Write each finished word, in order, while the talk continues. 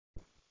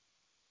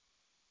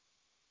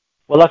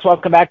Well, let's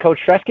welcome back Coach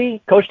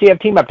Tresky. Coach, do you have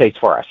team updates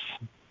for us?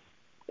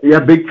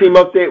 Yeah, big team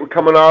update. We're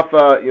coming off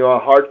a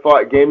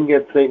hard-fought game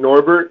against St.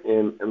 Norbert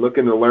and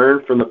looking to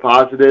learn from the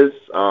positives,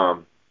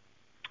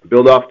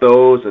 build off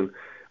those, and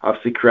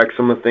obviously correct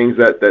some of the things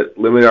that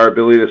limit our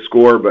ability to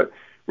score. But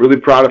really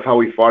proud of how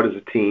we fought as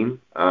a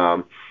team.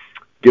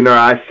 Getting our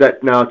eyes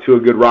set now to a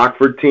good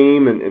Rockford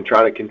team and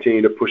trying to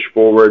continue to push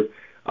forward.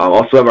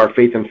 Also have our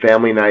Faith and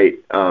Family Night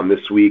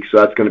this week, so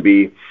that's going to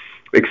be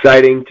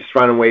exciting. Just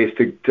finding ways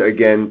to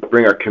again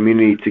bring our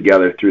community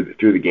together through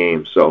the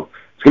game. So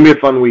it's going to be a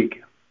fun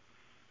week.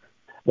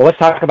 Well, let's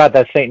talk about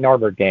that St.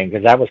 Norbert game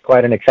because that was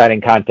quite an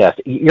exciting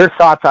contest. Your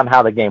thoughts on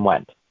how the game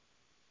went?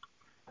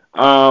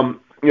 I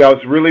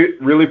was really,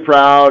 really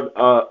proud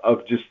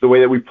of just the way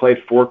that we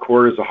played 4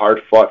 quarters of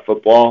hard-fought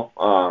football.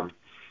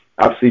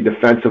 Obviously,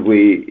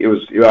 defensively, it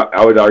was,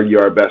 I would argue,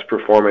 our best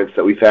performance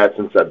that we've had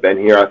since I've been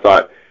here. I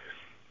thought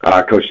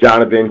Coach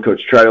Donovan,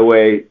 Coach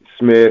Treadaway,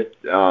 Smith,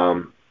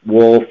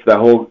 Wolf, that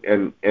whole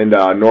and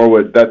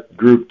Norwood, that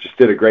group just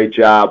did a great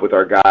job with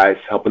our guys,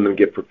 helping them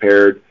get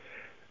prepared.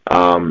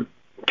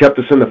 Kept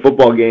us in the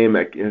football game,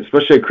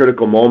 especially at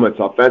critical moments.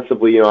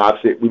 Offensively,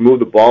 obviously we moved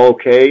the ball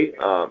okay.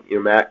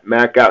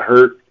 Matt got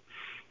hurt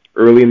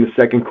early in the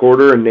second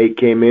quarter, and Nate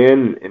came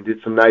in and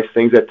did some nice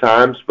things at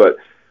times, but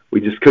we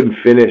just couldn't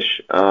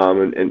finish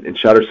and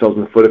shot ourselves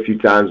in the foot a few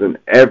times. And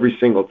every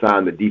single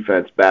time the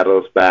defense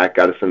battled us back,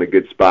 got us in a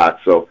good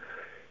spot. So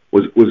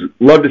was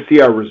love to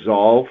see our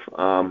resolve.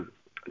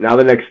 Now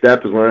the next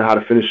step is learning how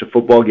to finish a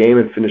football game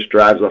and finish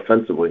drives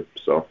offensively.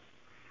 So.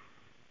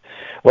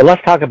 Well,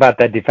 let's talk about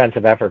that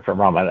defensive effort from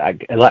Roma.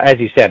 As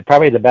you said,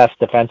 probably the best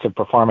defensive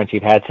performance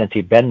you've had since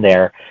you've been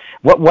there.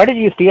 What did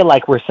you feel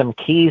like were some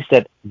keys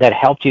that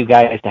helped you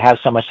guys to have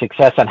so much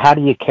success, and how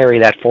do you carry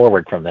that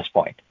forward from this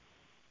point?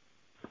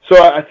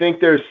 So I think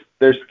there's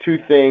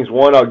 2 things.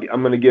 One,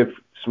 I'm going to give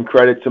some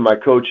credit to my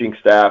coaching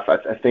staff.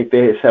 I think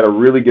they had a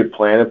really good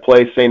plan in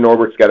place. St.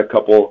 Norbert's got a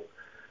couple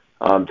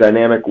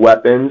dynamic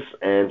weapons,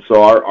 and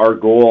so our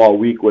goal all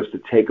week was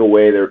to take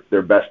away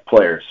their best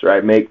players,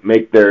 right?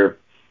 Make their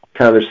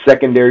kind of their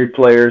secondary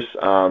players,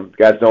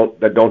 guys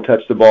that don't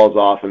touch the balls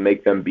off, and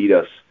make them beat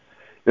us.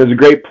 It was a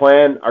great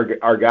plan.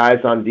 Our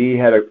guys on D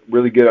had a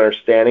really good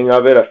understanding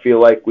of it. I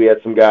feel like we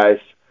had some guys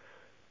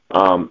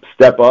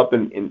step up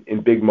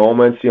in big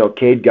moments.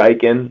 Cade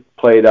Geiken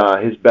played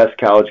his best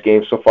college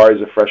game so far.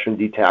 He's a freshman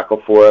D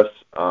tackle for us.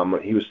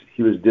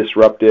 He was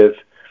disruptive.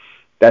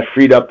 That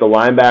freed up the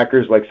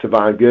linebackers like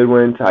Savon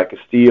Goodwin, Ty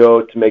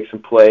Castillo to make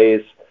some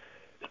plays.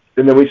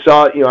 And then we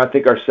saw, I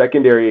think our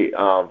secondary,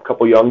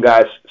 couple young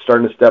guys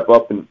starting to step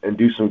up and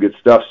do some good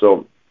stuff.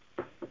 So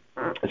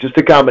it's just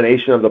a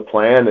combination of the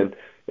plan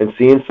and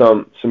seeing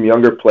some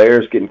younger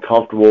players getting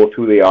comfortable with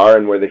who they are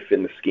and where they fit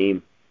in the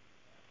scheme.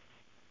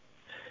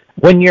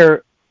 When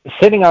you're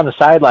sitting on the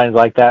sidelines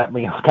like that,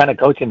 kind of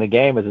coaching the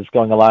game as it's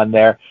going along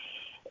there,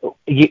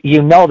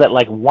 you know that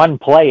like one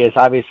play is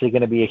obviously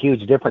going to be a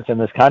huge difference in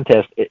this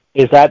contest.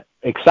 Is that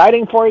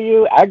exciting for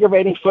you,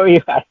 aggravating for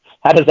you?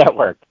 How does that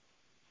work?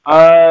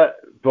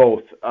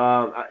 Both.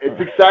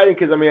 It's exciting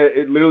because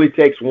it literally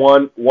takes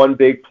one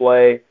big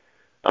play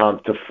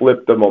to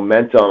flip the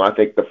momentum. I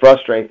think the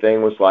frustrating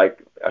thing was I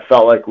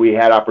felt like we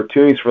had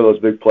opportunities for those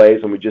big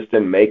plays and we just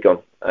didn't make them.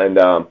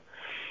 And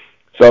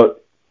so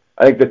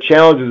I think the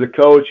challenge as a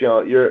coach,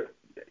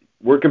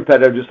 we're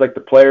competitive just like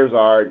the players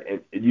are, and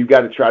you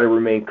got to try to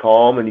remain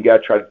calm and you got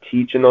to try to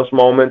teach in those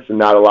moments and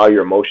not allow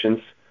your emotions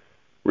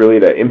really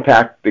to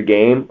impact the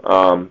game.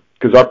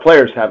 Because our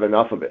players have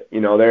enough of it.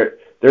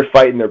 They're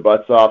fighting their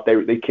butts off.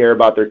 They care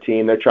about their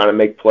team. They're trying to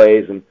make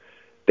plays, and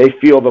they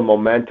feel the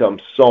momentum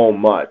so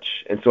much.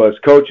 And so as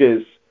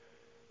coaches,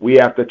 we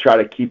have to try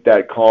to keep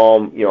that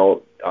calm,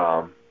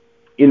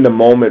 in the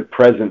moment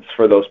presence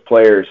for those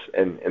players,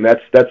 and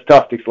that's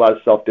tough. It takes a lot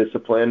of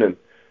self-discipline, and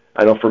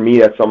I know for me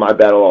that's on my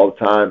battle all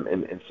the time.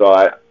 And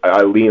so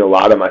I lean a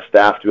lot on my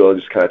staff to be able to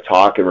just kind of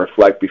talk and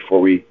reflect before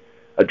we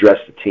address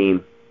the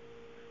team.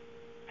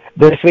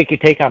 This week you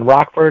take on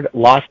Rockford,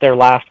 lost their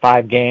last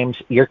 5 games.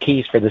 Your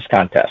keys for this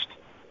contest?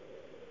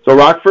 So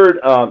Rockford,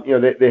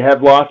 they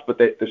have lost, but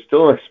they're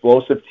still an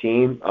explosive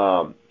team.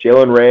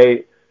 Jalen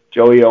Ray,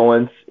 Joey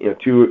Owens,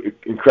 2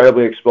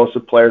 incredibly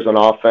explosive players on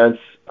offense.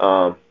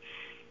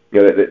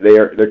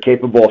 They're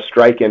capable of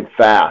striking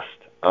fast,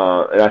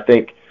 and I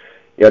think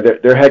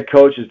their head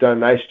coach has done a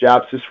nice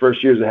job. It's his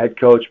first year as a head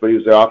coach, but he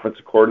was their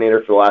offensive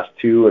coordinator for the last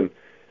 2, and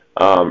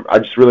I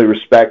just really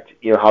respect,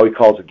 how he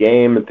calls a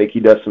game and think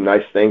he does some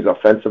nice things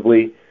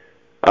offensively.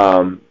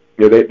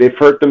 They've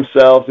hurt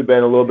themselves. They've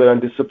been a little bit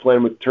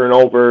undisciplined with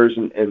turnovers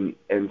and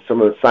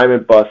some of the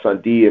assignment busts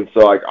on D. And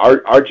so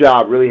our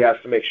job really has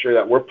to make sure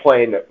that we're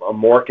playing a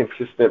more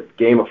consistent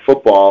game of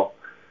football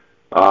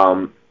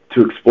to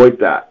exploit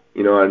that.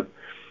 And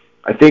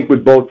I think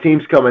with both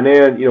teams coming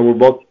in, we're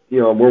both,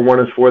 we're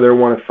 1-4, they're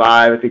 1-5.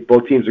 I think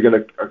both teams are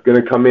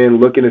gonna come in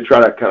looking to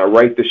try to kind of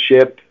right the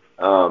ship.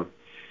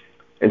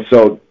 And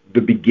so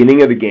the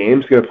beginning of the game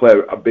is going to play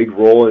a big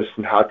role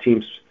in how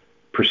teams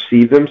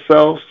perceive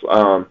themselves.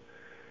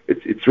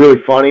 It's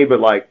really funny, but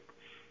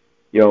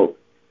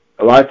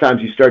a lot of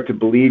times you start to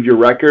believe your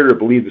record or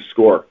believe the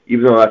score,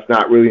 even though that's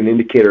not really an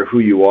indicator of who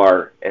you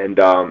are. And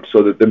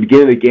so the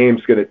beginning of the game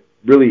is going to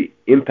really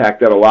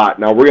impact that a lot.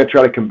 Now, we're going to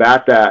try to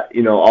combat that,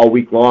 all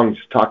week long,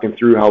 just talking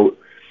through how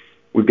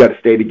we've got to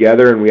stay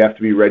together and we have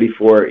to be ready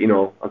for,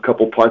 a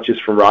couple punches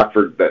from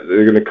Rockford that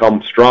they're going to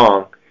come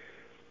strong.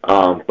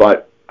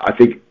 But I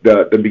think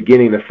the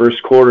beginning, the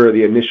first quarter,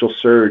 the initial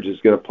surge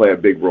is going to play a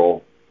big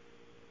role.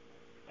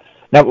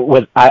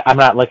 Now, I'm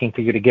not looking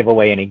for you to give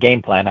away any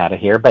game plan out of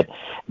here, but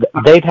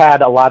they've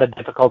had a lot of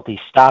difficulty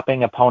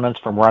stopping opponents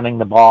from running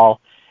the ball.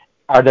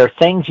 Are there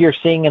things you're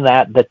seeing in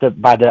that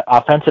by the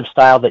offensive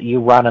style that you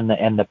run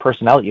and the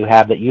personnel that you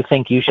have that you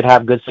think you should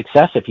have good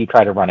success if you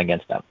try to run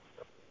against them?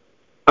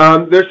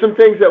 There's some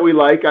things that we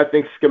like, I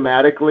think,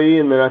 schematically,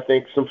 and then I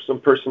think some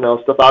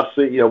personnel stuff.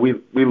 Obviously,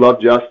 we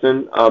love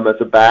Justin as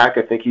a back.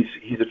 I think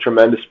he's a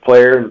tremendous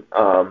player,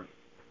 and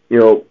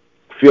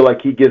feel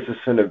like he gives us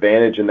an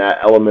advantage in that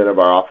element of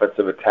our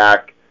offensive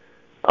attack.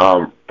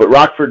 But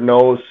Rockford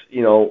knows,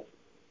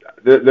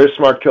 they're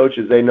smart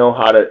coaches. They know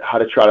how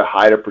to try to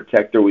hide or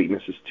protect their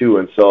weaknesses too,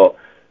 and so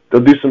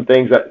they'll do some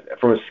things that,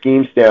 from a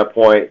scheme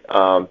standpoint,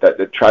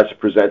 that tries to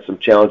present some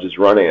challenges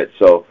running it.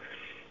 So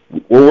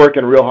we're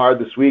working real hard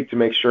this week to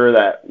make sure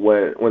that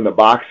when the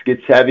box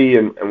gets heavy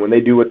and when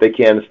they do what they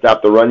can to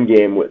stop the run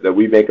game, that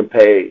we make them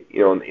pay,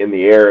 in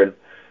the air.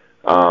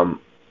 And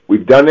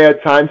we've done that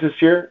at times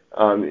this year,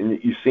 and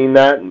you've seen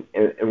that. And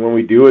when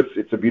we do,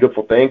 it's a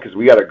beautiful thing because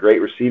we got a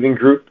great receiving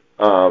group.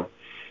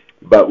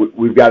 But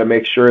we've got to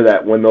make sure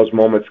that when those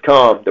moments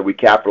come, that we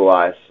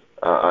capitalize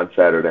on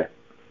Saturday.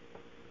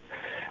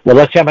 Well,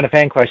 let's jump into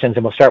fan questions,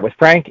 and we'll start with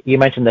Frank. You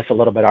mentioned this a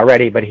little bit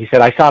already, but he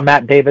said, I saw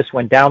Matt Davis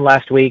went down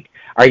last week.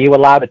 Are you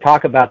allowed to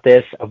talk about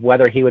this, of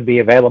whether he would be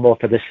available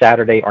for this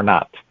Saturday or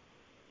not?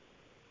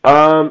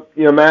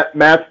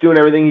 Matt's doing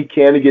everything he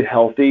can to get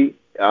healthy.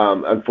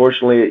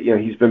 Unfortunately,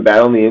 he's been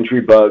battling the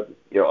injury bug,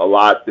 a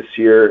lot this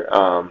year.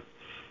 I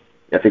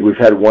think we've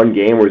had one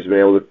game where he's been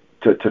able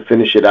to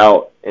finish it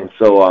out. And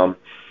so,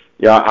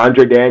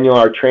 Andre Daniel,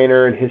 our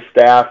trainer, and his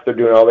staff, they're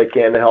doing all they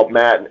can to help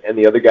Matt, and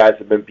the other guys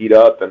have been beat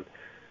up. And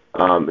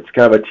it's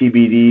kind of a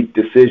TBD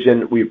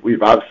decision.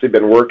 We've obviously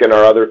been working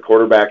our other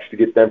quarterbacks to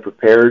get them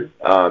prepared.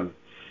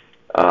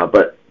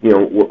 But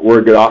we're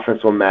a good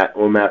offense when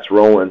Matt's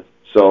rolling.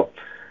 So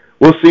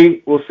we'll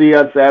see. We'll see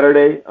on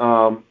Saturday.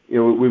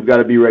 We've got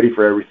to be ready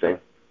for everything.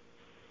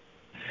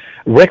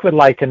 Rick would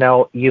like to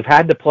know, you've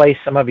had to play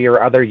some of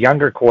your other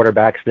younger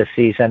quarterbacks this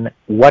season.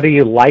 What are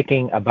you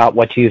liking about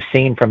what you've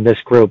seen from this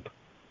group?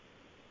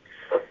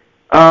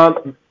 I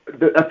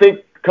think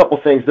a couple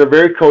things. They're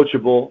very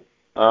coachable.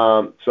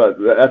 So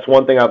that's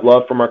one thing I've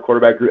loved from our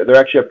quarterback group. They're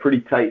actually a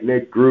pretty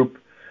tight-knit group.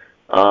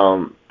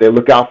 They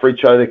look out for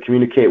each other. They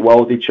communicate well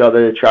with each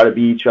other. They try to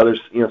be each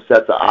other's,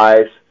 sets of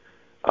eyes,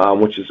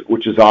 which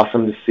is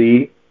awesome to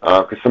see.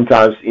 Because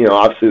sometimes,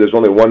 obviously there's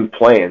only one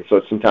playing,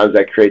 so sometimes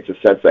that creates a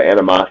sense of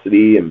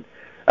animosity, and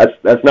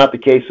that's not the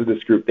case with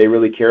this group. They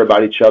really care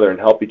about each other and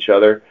help each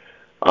other.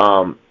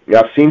 I've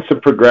seen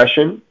some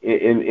progression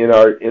in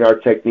our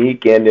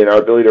technique and in our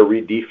ability to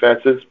read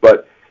defenses,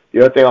 but the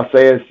other thing I'll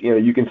say is,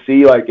 you can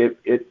see like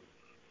it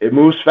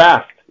moves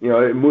fast.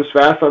 It moves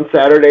fast on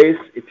Saturdays.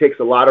 It takes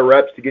a lot of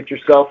reps to get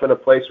yourself in a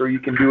place where you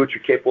can do what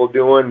you're capable of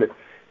doing.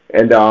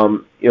 And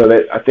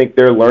I think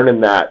they're learning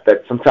that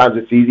sometimes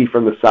it's easy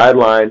from the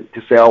sideline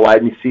to say, oh, why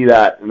didn't you see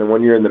that? And then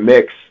when you're in the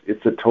mix,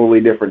 it's a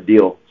totally different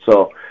deal.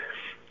 So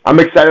I'm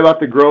excited about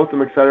the growth.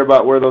 I'm excited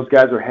about where those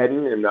guys are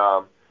heading. And,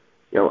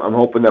 I'm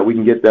hoping that we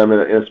can get them in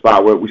a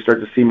spot where we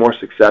start to see more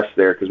success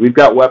there, because we've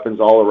got weapons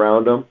all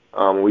around them.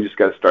 We just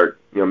got to start,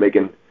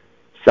 making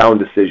sound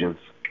decisions.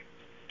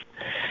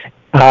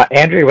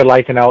 Andrew would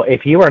like to know,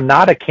 if you are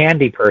not a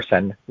candy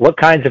person, what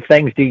kinds of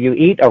things do you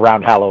eat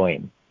around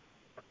Halloween?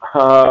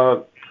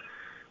 Let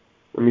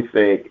me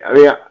think. I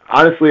mean,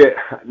 honestly,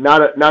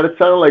 not a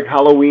ton of like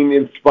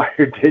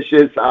Halloween-inspired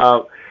dishes.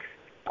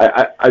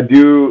 I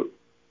do,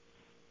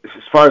 as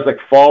far as like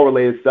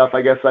fall-related stuff,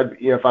 I guess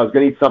if I was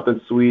gonna eat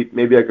something sweet,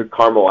 maybe like a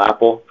caramel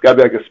apple. It's gotta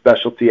be like a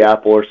specialty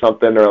apple or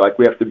something, or like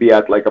we have to be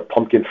at like a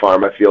pumpkin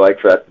farm, I feel like,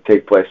 for that to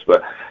take place.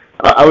 But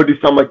I would do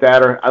something like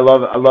that, or I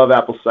love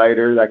apple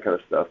cider, that kind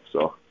of stuff.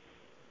 So.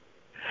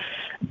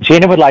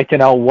 Gina would like to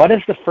know, what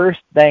is the first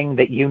thing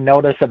that you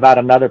notice about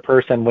another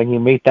person when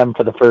you meet them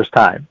for the first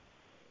time?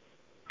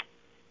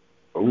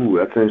 Ooh,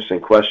 that's an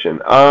interesting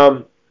question.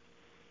 I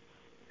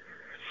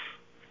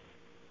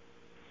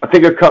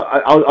think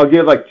I'll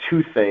give like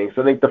two things.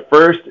 I think the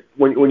first,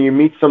 when you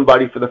meet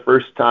somebody for the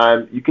first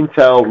time, you can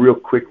tell real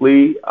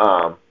quickly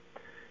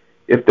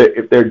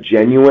if they're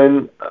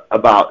genuine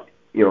about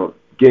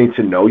getting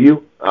to know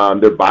you.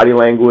 Their body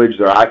language,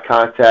 their eye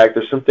contact.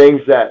 There's some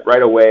things that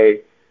right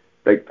away,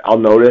 like, I'll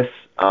notice.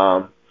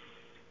 I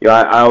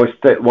always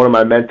one of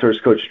my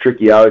mentors, Coach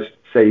Tricky, I always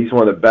say he's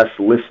one of the best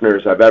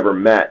listeners I've ever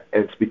met,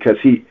 and it's because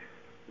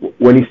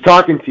when he's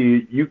talking to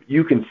you,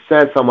 you can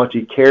sense how much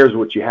he cares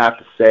what you have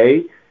to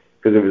say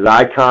because of his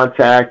eye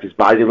contact, his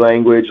body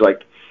language.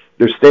 Like,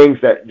 there's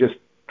things that just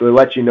to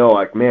let you know,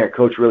 like, man,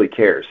 Coach really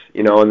cares,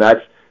 and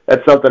that's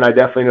something I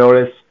definitely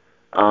notice.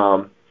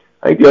 I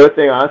think the other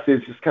thing, honestly,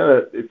 is just kind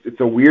of, it's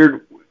a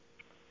weird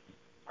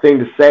thing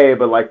to say,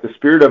 but like the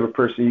spirit of a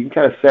person, you can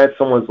kind of sense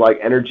someone's like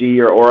energy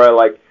or aura,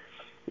 like,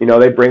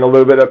 they bring a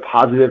little bit of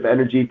positive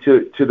energy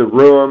to the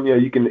room.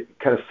 You can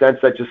kind of sense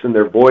that just in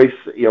their voice,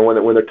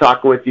 when they're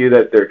talking with you,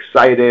 that they're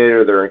excited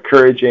or they're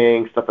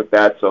encouraging, stuff like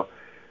that. So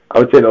I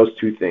would say those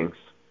two things.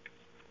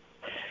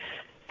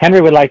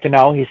 Henry would like to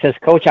know, he says,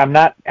 Coach, I'm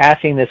not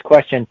asking this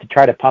question to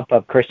try to pump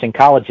up Christian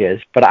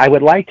colleges, but I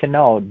would like to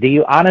know, do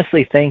you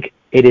honestly think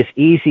it is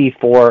easy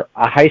for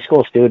a high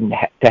school student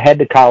to head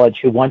to college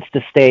who wants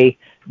to stay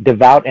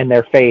devout in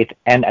their faith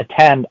and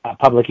attend a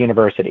public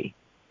university?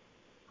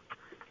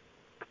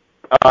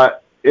 Quite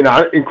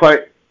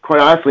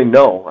honestly,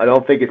 no. I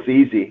don't think it's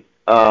easy.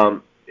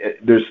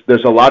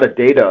 There's a lot of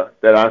data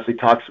that honestly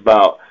talks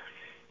about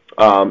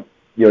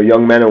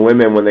young men and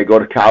women when they go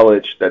to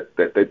college that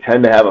they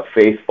tend to have a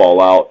faith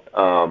fallout.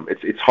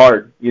 It's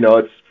hard.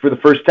 It's for the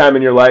first time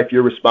in your life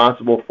you're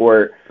responsible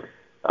for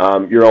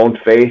your own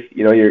faith.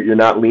 You're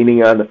not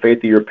leaning on the faith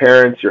of your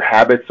parents. Your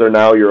habits are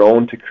now your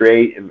own to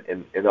create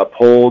and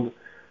uphold.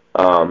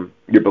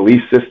 Your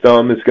belief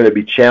system is going to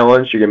be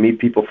challenged. You're going to meet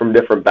people from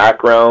different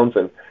backgrounds,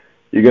 and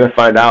you're going to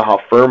find out how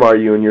firm are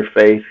you in your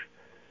faith.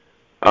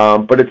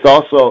 But it's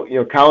also,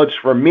 college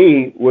for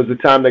me was the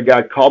time that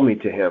God called me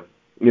to Him.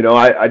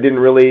 I didn't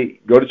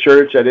really go to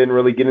church. I didn't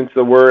really get into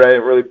the Word. I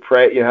didn't really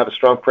pray, have a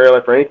strong prayer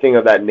life or anything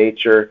of that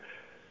nature.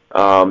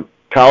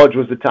 College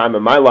was the time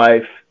in my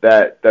life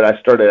that I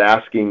started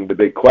asking the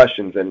big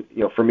questions. And,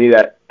 for me,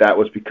 that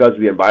was because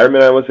of the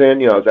environment I was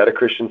in. I was at a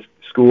Christian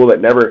school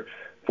that never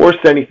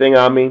forced anything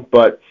on me,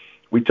 but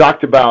we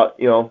talked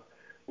about,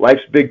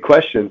 life's big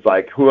questions,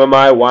 like who am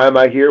I, why am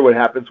I here, what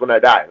happens when I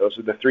die. Those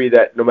are the three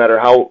that no matter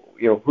how,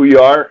 who you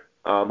are,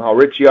 how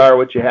rich you are,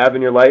 what you have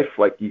in your life,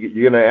 like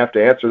you're going to have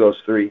to answer those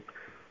three.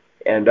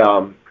 And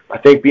I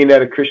think being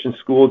at a Christian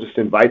school just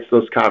invites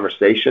those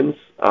conversations.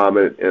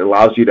 It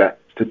allows you to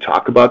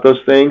talk about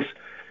those things.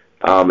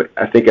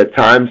 I think at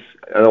times,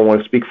 I don't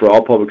want to speak for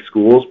all public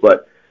schools,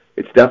 but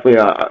it's definitely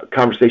a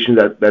conversation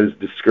that is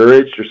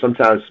discouraged or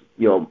sometimes,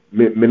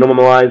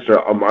 minimalized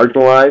or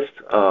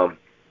marginalized.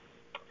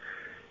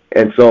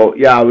 And so,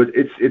 yeah,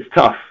 it's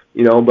tough,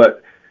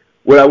 but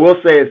what I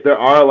will say is there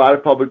are a lot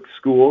of public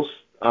schools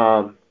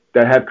that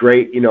have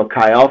great,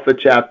 Chi Alpha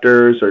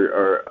chapters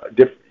or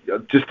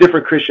just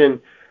different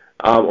Christian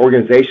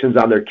organizations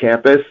on their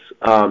campus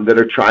that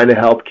are trying to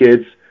help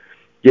kids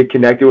get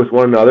connected with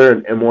one another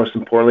and most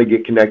importantly,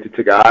 get connected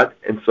to God.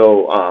 And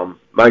so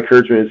my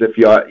encouragement is if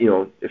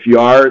you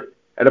are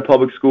at a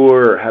public school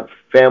or have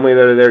family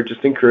that are there,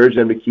 just encourage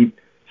them to keep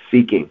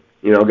seeking.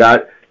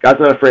 God's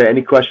not afraid of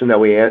any question that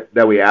we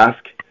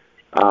ask,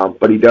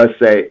 but He does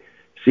say,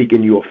 seek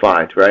and you will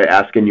find, right?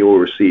 Ask and you will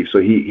receive. So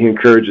he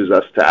encourages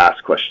us to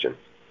ask questions.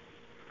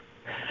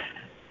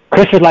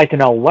 Chris would like to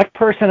know, what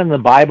person in the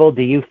Bible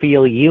do you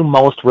feel you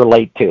most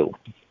relate to?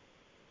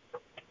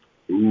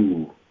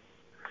 Ooh.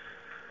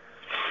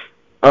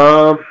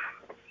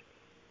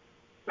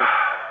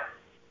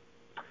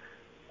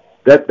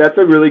 That's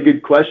a really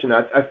good question.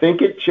 I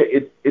think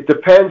it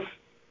depends.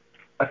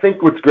 I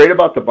think what's great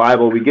about the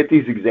Bible, we get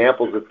these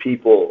examples of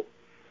people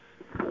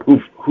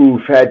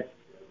who've had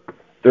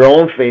their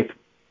own faith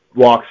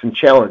walks and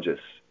challenges.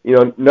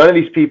 None of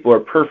these people are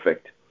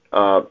perfect.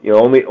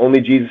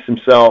 Only Jesus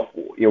Himself,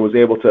 was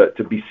able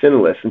to be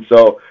sinless. And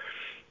so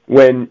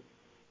when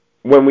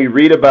we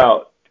read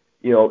about,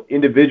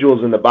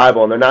 individuals in the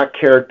Bible, and they're not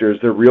characters,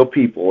 they're real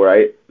people,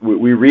 right?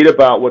 We read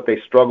about what they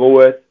struggle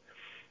with.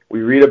 We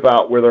read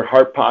about where their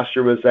heart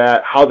posture was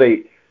at, how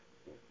they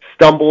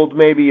stumbled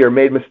maybe or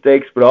made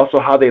mistakes, but also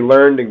how they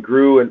learned and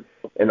grew,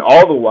 and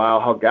all the while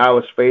how God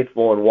was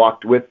faithful and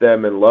walked with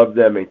them and loved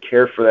them and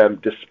cared for them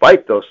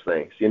despite those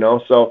things,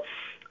 So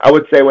I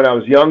would say when I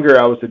was younger,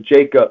 I was a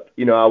Jacob.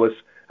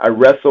 I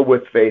wrestled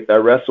with faith. I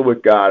wrestled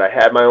with God. I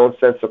had my own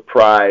sense of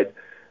pride.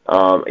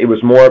 It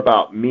was more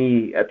about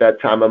me at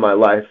that time of my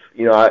life.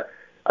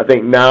 I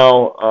think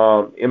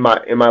now in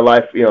my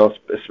life,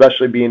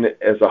 especially being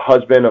as a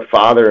husband, a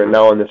father, and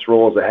now in this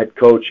role as a head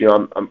coach,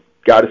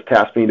 God has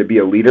tasked me to be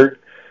a leader.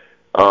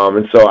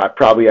 And so I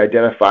probably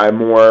identify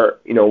more,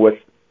 with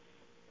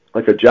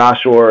like a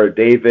Joshua or a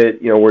David,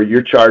 where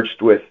you're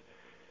charged with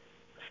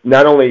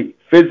not only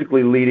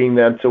physically leading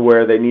them to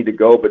where they need to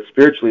go, but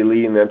spiritually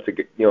leading them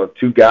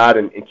to God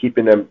and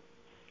keeping them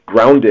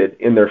grounded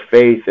in their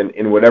faith and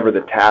in whatever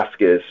the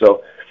task is.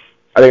 So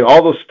I think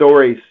all those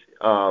stories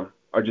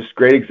are just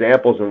great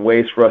examples and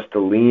ways for us to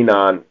lean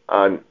on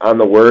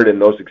the Word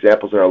and those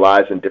examples in our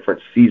lives in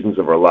different seasons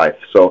of our life.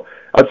 So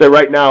I'd say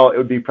right now it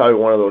would be probably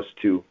one of those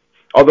two.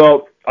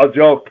 Although I'll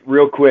joke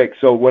real quick.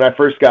 So when I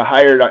first got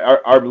hired,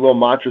 our little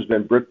mantra's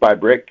been brick by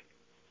brick.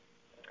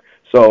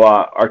 So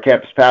our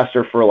campus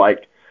pastor for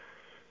like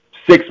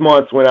 6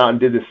 months went out and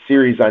did this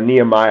series on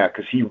Nehemiah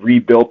because he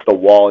rebuilt the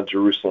wall in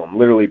Jerusalem,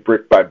 literally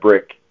brick by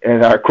brick.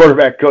 And our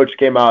quarterback coach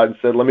came out and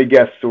said, let me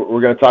guess,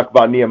 we're going to talk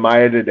about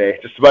Nehemiah today,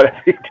 just about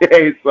every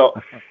day. So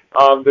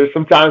there's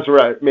some times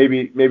where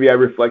maybe I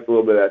reflect a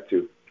little bit of that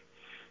too.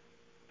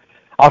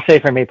 I'll say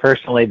for me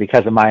personally,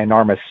 because of my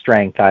enormous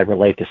strength, I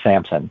relate to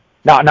Samson.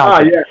 No,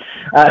 Yeah,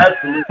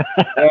 absolutely,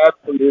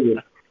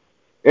 absolutely.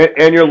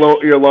 And your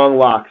long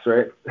locks,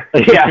 right?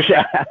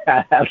 Yeah,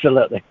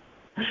 absolutely.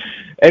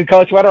 And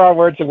Coach, what are our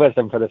words of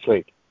wisdom for this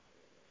week?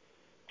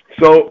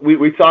 So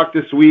we talked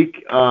this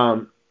week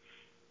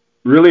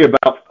really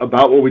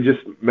about what we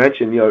just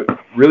mentioned.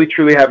 Really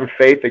truly having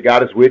faith that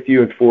God is with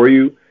you and for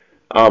you,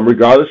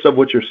 regardless of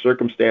what your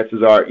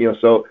circumstances are.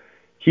 So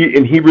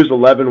in Hebrews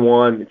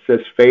 11:1 it says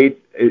faith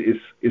is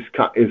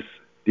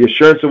the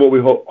assurance of what we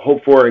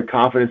hope for and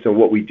confidence in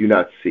what we do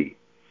not see.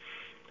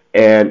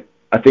 And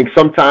I think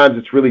sometimes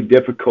it's really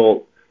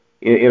difficult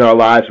in our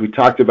lives. We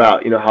talked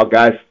about, how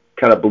guys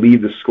kind of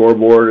believe the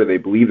scoreboard or they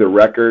believe the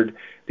record.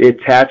 They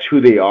attach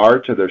who they are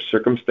to their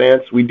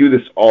circumstance. We do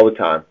this all the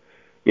time.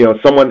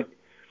 Someone,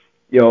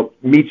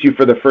 meets you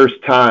for the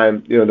first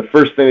time, the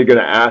first thing they're going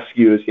to ask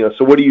you is,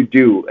 so what do you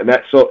do? And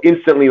so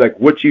instantly, like,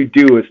 what you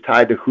do is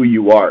tied to who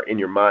you are in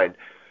your mind.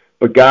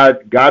 But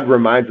God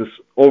reminds us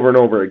over and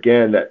over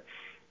again that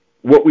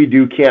what we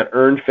do can't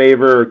earn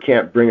favor or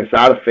can't bring us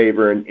out of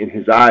favor in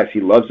his eyes. He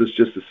loves us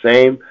just the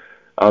same.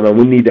 And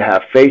we need to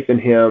have faith in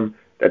him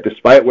that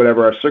despite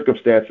whatever our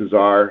circumstances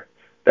are,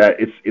 that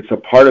it's a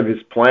part of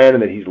his plan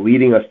and that he's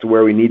leading us to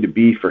where we need to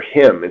be for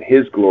him and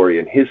his glory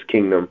and his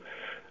kingdom.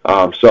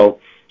 So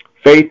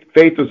faith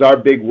was our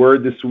big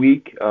word this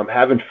week.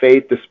 Having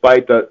faith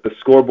despite the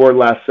scoreboard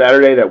last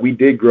Saturday, that we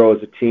did grow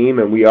as a team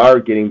and we are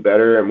getting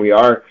better and we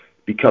are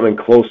becoming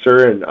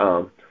closer. And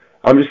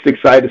I'm just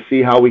excited to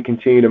see how we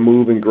continue to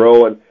move and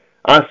grow. And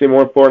honestly,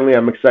 more importantly,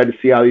 I'm excited to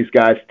see how these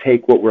guys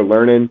take what we're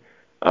learning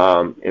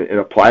and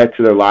apply it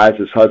to their lives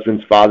as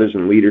husbands, fathers,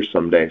 and leaders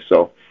someday.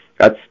 So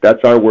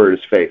that's our word,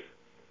 is faith.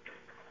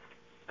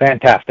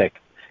 Fantastic.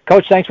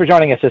 Coach, thanks for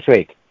joining us this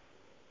week.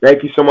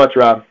 Thank you so much,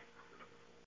 Rob.